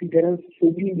 See, there are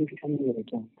so many news channels right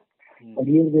now. Hmm.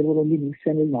 Earlier, there were only news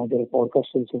channels, now there are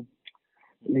podcasts also,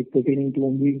 Hmm. like pertaining to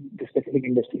only the specific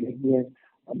industry. Like we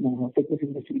have fitness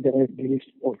industry, there are various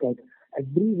podcasts.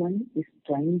 Everyone is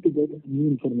trying to get new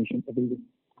information every day.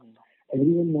 Hmm.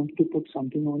 Everyone wants to put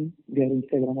something on their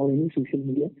Instagram or any social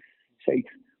media sites.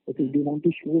 Okay, Hmm. they want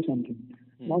to show something.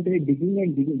 Hmm. Now they're digging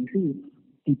and digging. See,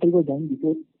 people were done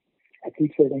before,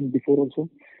 athletes were done before also.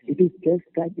 Hmm. It is just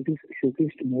that it is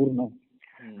showcased more now.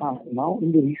 Hmm. Now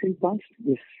in the recent past,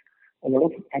 yes, a lot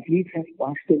of athletes have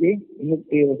passed away in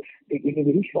a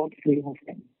very short frame of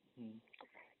time, Hmm.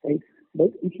 right?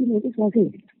 But if you notice one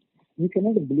thing, you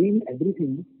cannot blame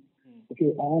everything, Hmm.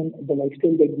 okay, on the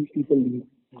lifestyle that these people lead.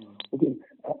 Hmm. Okay,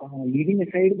 leaving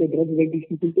aside the drugs that these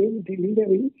people take, they lead a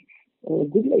very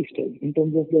good lifestyle in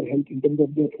terms of their health, in terms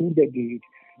of their food that they eat,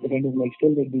 the Hmm. kind of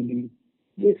lifestyle that they lead.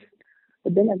 Hmm. Yes,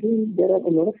 but then again, there are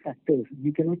a lot of factors.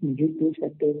 You cannot negate those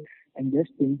factors and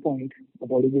just pinpoint a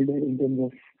bodybuilder in terms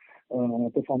of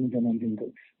performance enhancing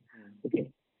drugs. Hmm. Okay,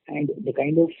 and the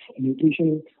kind of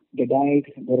nutrition, the diet,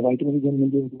 their vitamins and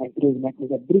minerals,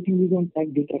 macros, everything is on track.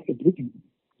 They track everything.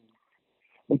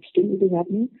 But still it is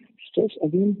happening. Stress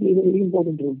again plays a very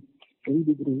important role, very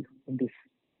big role in this.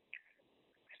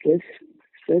 Stress,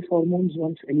 stress hormones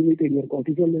once elevated, your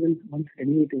cortisol levels once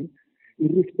elevated,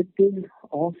 irrespective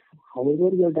of however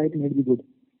your diet might be good,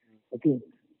 okay,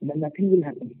 then nothing will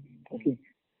happen. Hmm. Okay,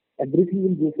 everything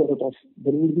will go for a toss.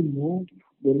 There will be no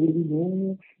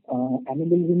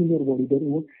animalism in your body.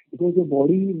 Because your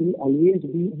body will always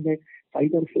be in that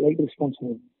fight or flight response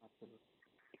mode. Absolutely.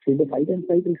 So in the fight and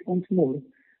flight response mode,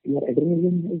 your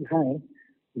adrenaline is high,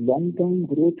 long-term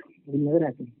growth will never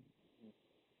happen.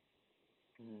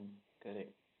 Hmm.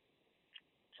 Correct.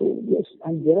 So yes,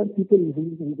 and there are people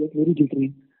who get very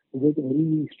jittery, who get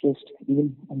very stressed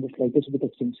even on the slightest bit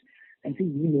of things. And Hmm. see,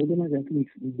 we know them as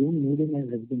athletes. We don't know them as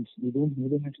husbands. We don't know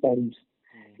them as parents.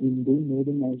 Hmm. We don't know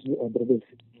them as brothers.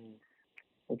 Hmm.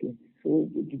 Okay, so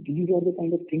these are the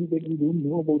kind of things that we don't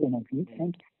know about an athlete Hmm.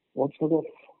 and what sort of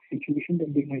situation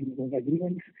that they might be. Because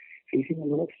everyone is facing a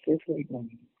lot of stress right now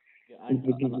Yeah, with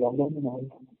this lockdown and all.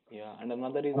 yeah, and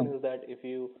another reason Uh, is that if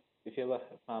you have a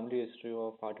family history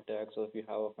of heart attacks, or if you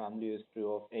have a family history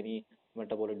of any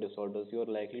metabolic disorders, you are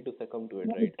likely to succumb to it,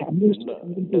 no, right? families, And it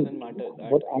families, doesn't matter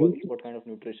that what I what kind of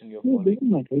nutrition you're no, it following.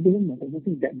 doesn't matter. It doesn't matter. I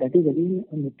think that is again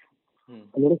a myth. Hmm.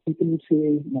 A lot of people would say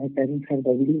my parents have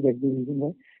diabetes. That's the reason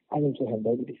why I also have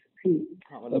diabetes. See,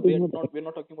 Matlab, that is not we're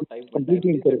not talking about type 1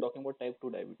 completely diabetes. We're incorrect. talking about type 2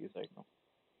 diabetes right now.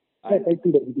 Yeah, And type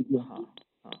 2 diabetes. Yeah. huh,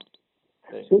 huh,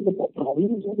 correct. So the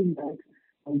problem is not in that.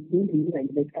 I don't realize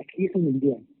that at least in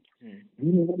India, Hmm.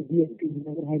 we never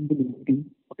had the ability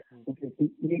Hmm. okay, to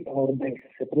eat our diet.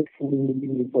 Separate food would be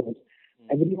made for us.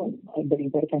 Hmm. Everyone, the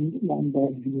entire family, mom,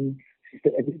 dad, me,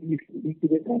 sister, everybody is eat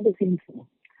together on the same food.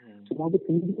 Hmm. So now the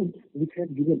food which are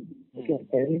given, okay, Hmm. our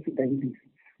parents with diabetes,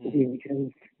 Hmm. okay, which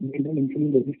has made them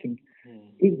insulin resistant, Hmm.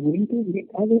 is going to make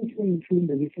us also insulin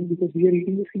resistant because we are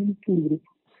eating the same food group,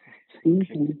 same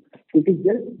Absolutely. food. So it is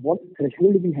just what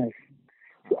threshold we have.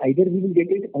 So Huh, either we will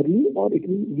get it early or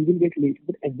we will get late.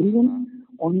 But huh, everyone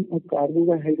on a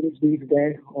carbohydrate-based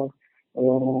diet or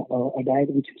a diet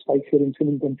which spikes your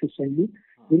insulin consistently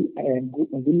huh.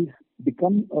 will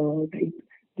become type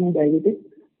 2 diabetic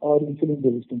or insulin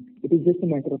resistant. It is just a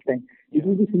matter of time. It Yeah.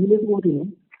 will be similar to what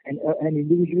an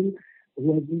individual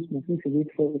who has been smoking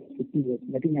cigarettes for 50 years.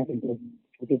 Nothing happened to him.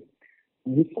 Okay,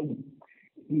 and his son,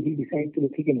 he decides to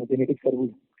take a genetics are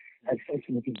good. Hmm. As such,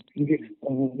 smoking. He gets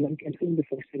lung cancer in the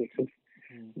first year itself.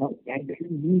 Hmm. Now, that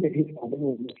doesn't mean that his father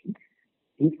was lucky.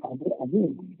 His father,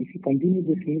 again, if he continues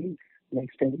the same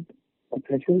lifestyle, a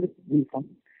threshold will come.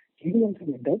 He will also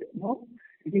get that. Now,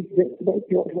 it is just about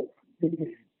your health. That is,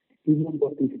 he's not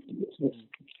got 250 years. Yes.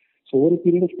 Hmm. So, over a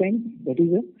period of time, that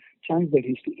is a chance that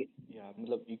he's taking. Yeah,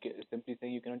 matlab, simply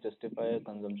saying you cannot justify a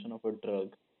consumption of a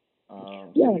drug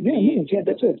Yeah, yeah, simply no, yeah, it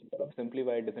that's doesn't what. simply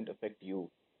why it doesn't affect you.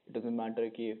 It doesn't matter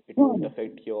if it No, won't no,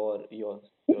 affect your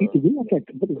it will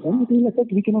affect, but when huh, it will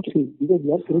affect, we cannot say because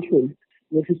your huh, threshold,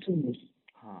 your system knows.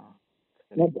 huh,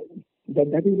 Now, correct.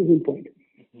 that is the whole point.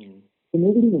 Hmm. So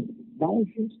nobody knows. Now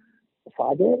his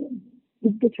father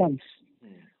took the chance.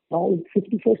 Hmm. Now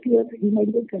 51st year he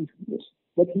might get cancer, yes.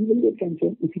 But he will get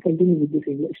cancer if he continues with the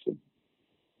same lifestyle.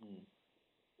 Hmm.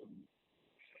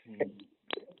 Hmm.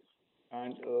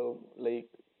 And like,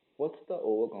 what's the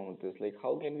overcome of this? Like,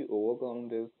 how can we overcome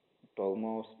this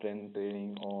dogma of strength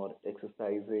training or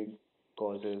exercising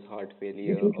causes heart This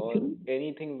failure is or see,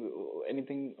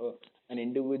 anything an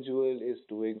individual is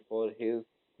doing for his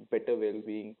better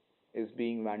well-being is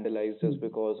being vandalized just hmm.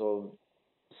 because of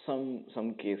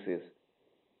some cases.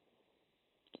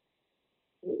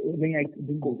 I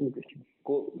didn't go to the question.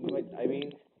 I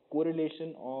mean,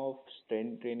 correlation of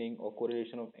strength training or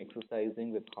correlation of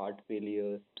exercising with heart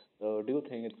failure. Do you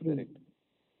think it's Hmm. correct?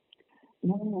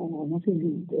 No, not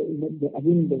really.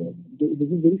 Again, this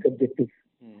is very subjective.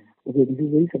 Hmm. Okay, this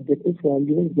is very subjective, so I'll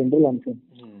give a general answer.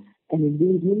 Hmm. An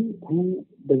individual who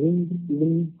doesn't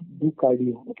even do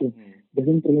cardio, okay, Hmm.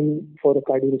 doesn't train for a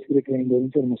cardiorespiratory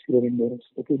endurance or muscular endurance,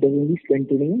 okay, does only strength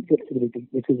training and flexibility,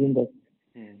 which is in that.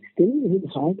 Hmm. Still, his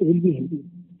heart will be healthy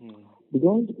Hmm.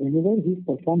 because whenever he's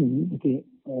performing, okay,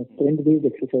 Hmm. strength-based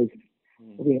exercise,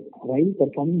 Hmm. okay, while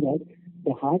performing that,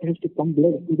 the heart has to pump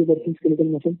blood to the Hmm. working skeletal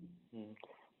muscle. Hmm.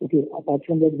 Okay, apart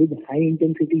from that, with high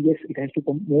intensity, yes, it has to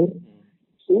pump more. Hmm.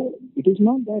 So it is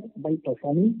not that by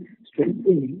performing strength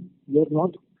training, you are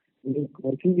not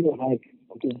working your heart.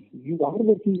 Okay, Hmm. you are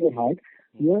working your heart.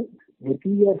 Hmm. You are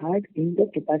working your heart in the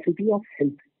capacity of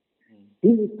health. Hmm.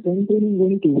 Is strength training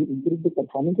going to improve the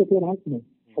performance of your heart? No.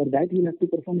 Hmm. For that, you have to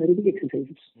perform aerobic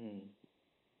exercises. Hmm.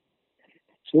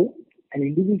 So an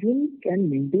individual can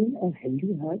maintain a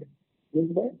healthy heart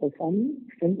just by performing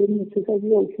strength training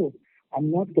exercises also.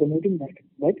 I'm not promoting that,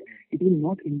 but it will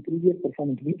not improve your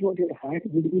performance. Means what your heart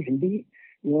will be healthy,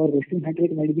 your resting heart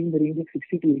rate might be in the range of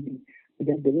 60 to 80. But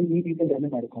that doesn't mean you can run a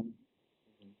marathon.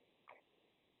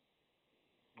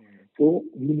 Hmm. So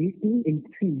you need to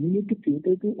see, you need to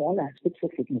cater to all aspects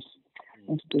of fitness. Hmm.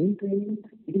 And strength training,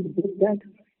 it is just that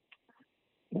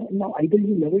now, either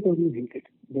you love it or you hate it.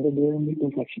 There are only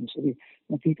two factions. Okay.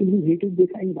 Now, people who hate it, they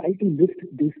find why to lift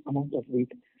this amount of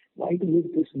weight, why to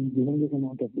lift this humongous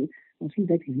amount of weight. Now, see,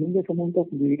 that humongous amount of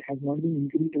weight has not been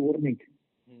increased overnight.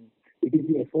 Hmm. It is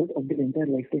the effort of their entire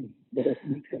lifetime, that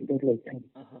athlete's entire lifetime.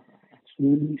 Hmm.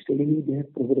 Slowly, steadily, they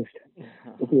have progressed.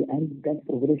 Okay, and that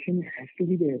progression has to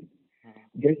be there.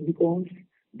 Just because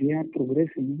they are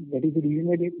progressing, that is the reason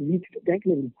why they've reached that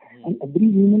level. Hmm. And every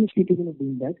human is capable of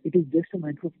doing that. It is just a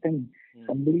matter of time. Hmm.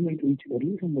 Somebody might reach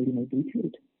early, somebody might reach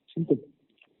late. Simple.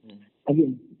 Hmm.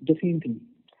 Again, the same thing.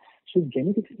 So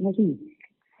genetics is nothing.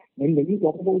 When we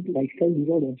talk about lifestyle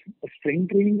disorders,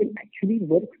 strength training will actually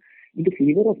work in the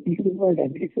favor of people who are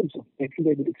diabetics also, type 2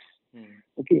 diabetics. Hmm.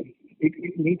 Okay.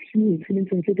 It makes you insulin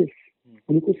sensitive, Hmm.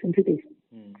 glucose sensitive.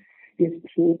 Hmm. Yes,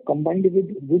 so combined with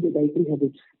good dietary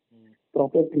habits, Hmm.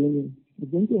 proper training, is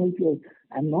going to help you out.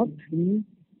 I'm not saying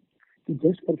to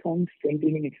just perform strength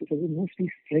training exercises. Mostly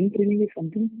strength training is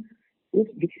something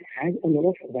which has a lot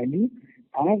of value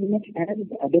as much as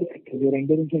the other factors, your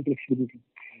endurance and flexibility.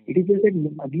 It is just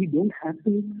that we don't have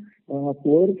to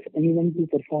coerce anyone to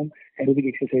perform aerobic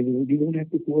exercises. We don't have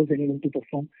to coerce anyone to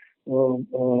perform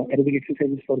aerobic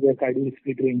exercises for their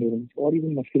cardiorespiratory endurance or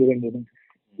even muscular endurance.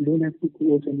 We don't have to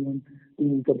coerce anyone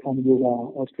to perform yoga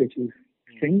or stretches.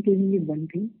 Strength training is one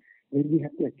thing where we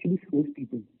have to actually force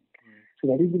people. So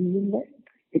that is the reason why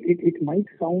it might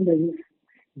sound as if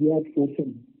we are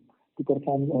forcing to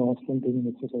perform strength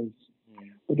training exercise, Hmm.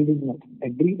 but it is not.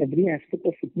 Every aspect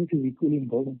of fitness is equally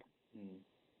important. Hmm.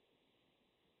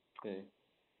 Okay.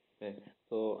 Okay.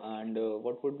 So, and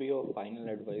what would be your final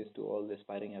advice to all the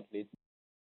aspiring athletes?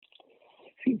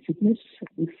 See, fitness,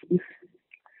 if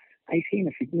I say in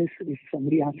a fitness, if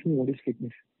somebody asks me what is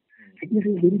fitness, Hmm. fitness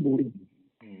is very boring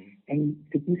Hmm. and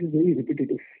fitness is very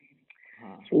repetitive.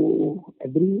 Huh. So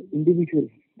every individual,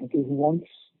 okay, who wants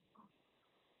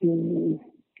to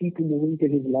keep moving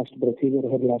till his last breath, his or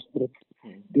her last breath,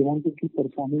 Hmm. they want to keep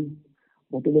performing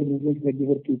whatever movements that they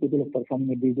were capable of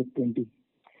performing at the age of 20.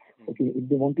 Hmm. Okay, if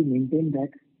they want to maintain that,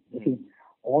 Hmm. okay,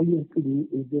 all you have to do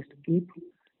is just keep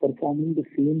performing the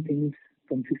same things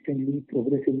consistently,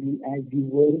 progressively as you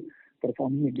were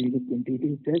performing at the age of 20. It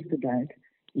is just that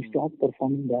you Hmm. stop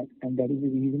performing that, and that is the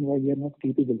reason why you are not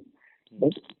capable. Hmm.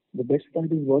 But the best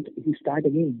part is what if you start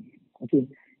again, okay,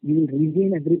 you will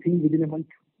regain everything within a month,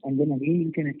 and then again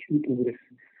you can actually progress.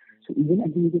 So even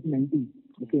at the age of 90,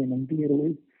 okay, a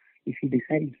 90-year-old, if he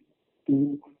decides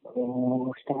to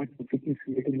start a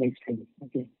fitness-related lifestyle,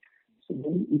 okay, so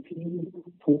then if he is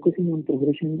focusing on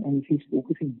progression and if he's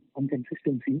focusing on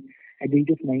consistency, at the age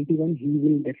of 91, he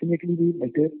will definitely be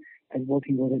better as what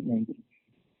he was at 90.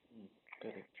 Hmm.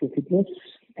 Correct. So fitness,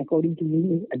 according to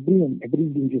me, is everyone, every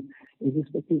individual,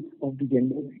 irrespective of the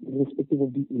gender, irrespective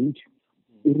of the age,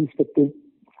 Hmm. irrespective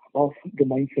of the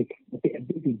mindset, okay,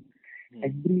 everything. Hmm.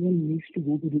 Everyone needs to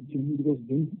go to the gym because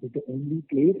gym is the only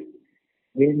place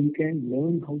where you can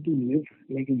learn how to live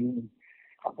like a human.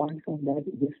 Apart from that,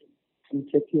 just to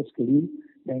check your schedule,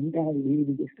 the entire day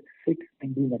you just sit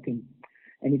and do nothing.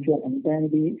 And if your entire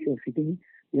day, if you're sitting,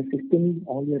 your system,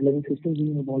 all your 11 systems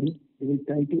in your body, they will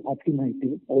try to optimize. They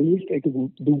will always try to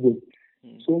do good.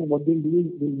 Hmm. So what they'll do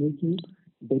is they'll make you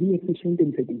very efficient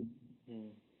in sitting. Hmm.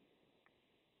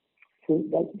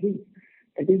 So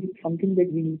that is something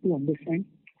that we need to understand,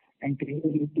 and trainer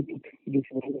need to put this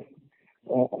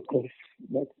across,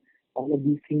 that all of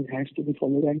these things has to be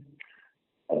followed, and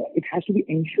it has to be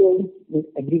ensured that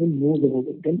everyone knows about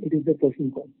it. Then it is the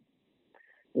person call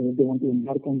whether they want to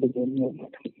embark on the journey or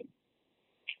not.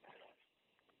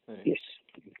 Correct. Yes.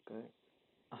 Correct.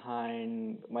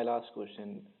 And my last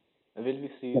question: will we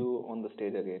see you on the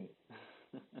stage again?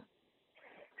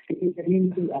 I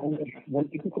mean, I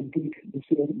wanted to complete this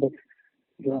year, but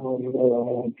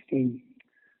thing,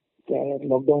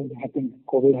 lockdown happened,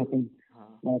 COVID happened. Huh.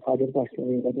 My father passed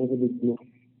away. That was a big blow.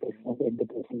 At the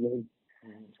personal level.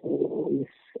 Mhm. So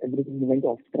yes, everything went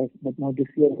off track. But now this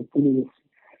year, hopefully, yes.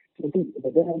 So I think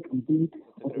whether I complete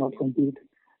or not Definitely. complete,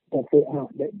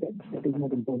 that is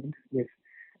not important. Yes,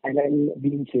 and I'll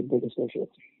be in shape, that is for sure.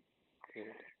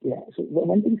 Great. Yeah. So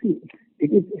one thing,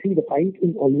 see, the fight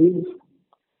is always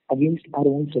against our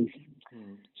own self.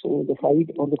 Hmm. So the fight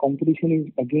or the competition is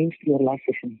against your last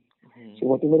session. Hmm. So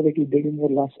whatever that you did in your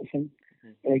last session,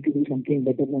 Hmm. try to do something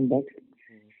better than that.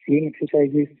 Hmm. Same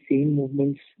exercises, same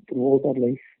movements throughout our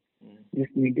life. Hmm.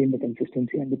 Just maintain the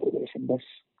consistency and the progression. Thus,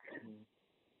 Hmm.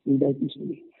 will that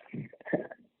peacefully.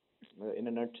 In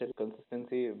a nutshell,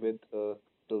 consistency with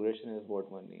progression is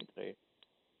what one needs, right?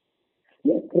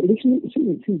 Yeah, traditionally,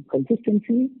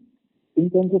 consistency in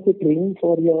terms of the training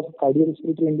for your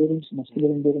cardiorespiratory endurance, Hmm. muscular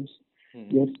endurance, Hmm.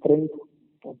 your strength,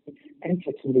 and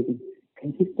flexibility. Hmm.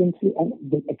 Consistency and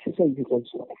the exercises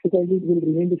also. Exercises will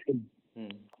remain the same. Hmm.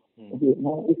 Hmm. Okay,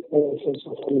 now if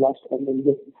for the last time, let me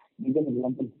just give an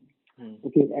example. Hmm.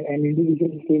 Okay, an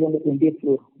individual stays on the 20th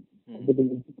floor of Hmm. the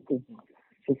building. Okay, Hmm.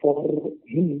 so for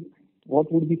him,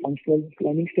 what would be functional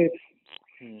climbing steps?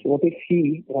 Hmm. So what if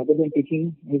he, rather than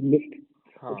taking his lift,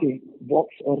 Huh. okay,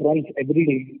 walks or runs every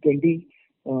day 20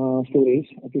 stories,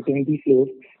 okay, 20 floors,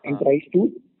 and Huh. tries to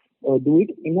do it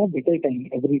in a better time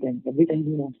every time. Every time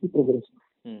he wants to progress.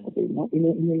 Hmm. Okay, now in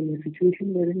a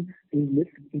situation wherein his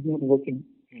lift is not working,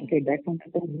 Hmm. okay, that point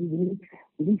of time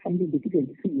he will find it difficult.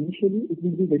 See, initially it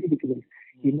will be very difficult.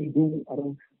 He may do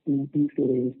around two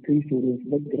stories, three stories,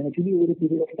 but gradually over a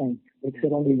period of time, let's say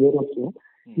around a year or so,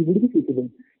 he Hmm. will be capable.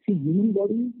 See, human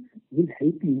body will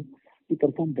help you to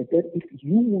perform better if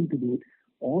you want to do it.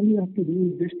 All you have to do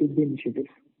is just take the initiative.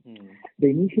 Hmm. The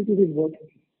initiative is what?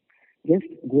 Just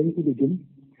going to the gym,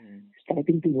 Hmm.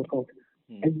 starting to work out.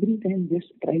 Hmm. Every time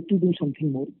just try to do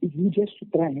something more. If you just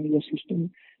try, your system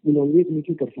will always make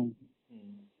you perform.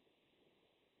 Hmm.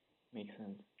 Makes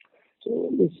sense. So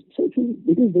yes, so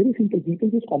it is very simple. People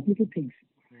just complicate things.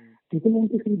 Hmm. People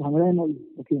want to see bhangra and all.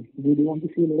 Okay, they want to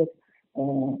see a lot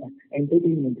of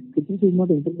entertainment. Fitness is not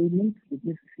entertainment.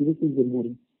 Fitness seriously is very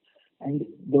boring, and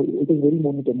it is very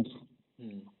monotonous.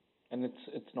 Hmm. And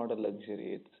it's not a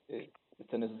luxury.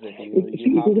 It's a necessity. You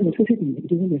See, it have is a to do. necessity.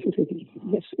 It is a necessity. Huh.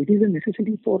 Yes, it is a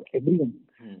necessity for everyone.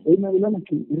 Hmm.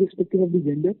 Irrespective of the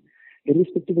gender,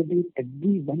 irrespective of the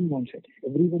everyone wants it.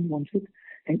 Everyone wants it.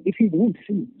 And if you don't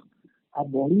see, our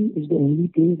body is the only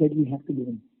place that we have to live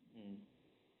in. Hmm.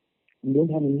 We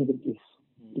don't have any other place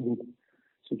Hmm. to go to.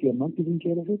 So if you are not taking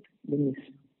care of it, then yes,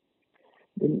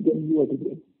 then you are to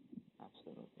blame.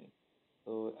 Absolutely.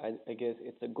 So I guess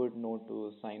it's a good note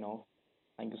to sign off.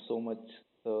 Thank you so much,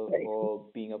 sir, Right. for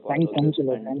being a part of this Thanks a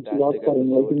lot. Thanks a lot fantastic for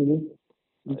episode. inviting me.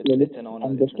 It's It's Lalit, an honor.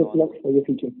 and It's best an of luck honor. for your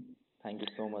future. Thank you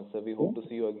so much, sir. We Yeah? hope to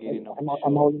see you again in a I'm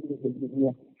show. all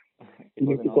yeah. It You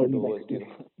was need an to call honor me to back. host Yes. you.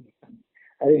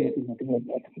 Great, Nothing like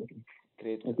that.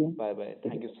 great, sir. Okay. Bye bye.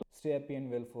 Thank Okay. you so. Stay happy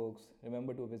and well, folks.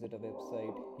 Remember to visit our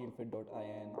website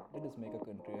healfit.in. Let us make a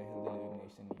country a healthy living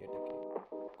nation yet again.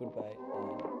 Goodbye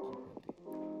and keep healthy.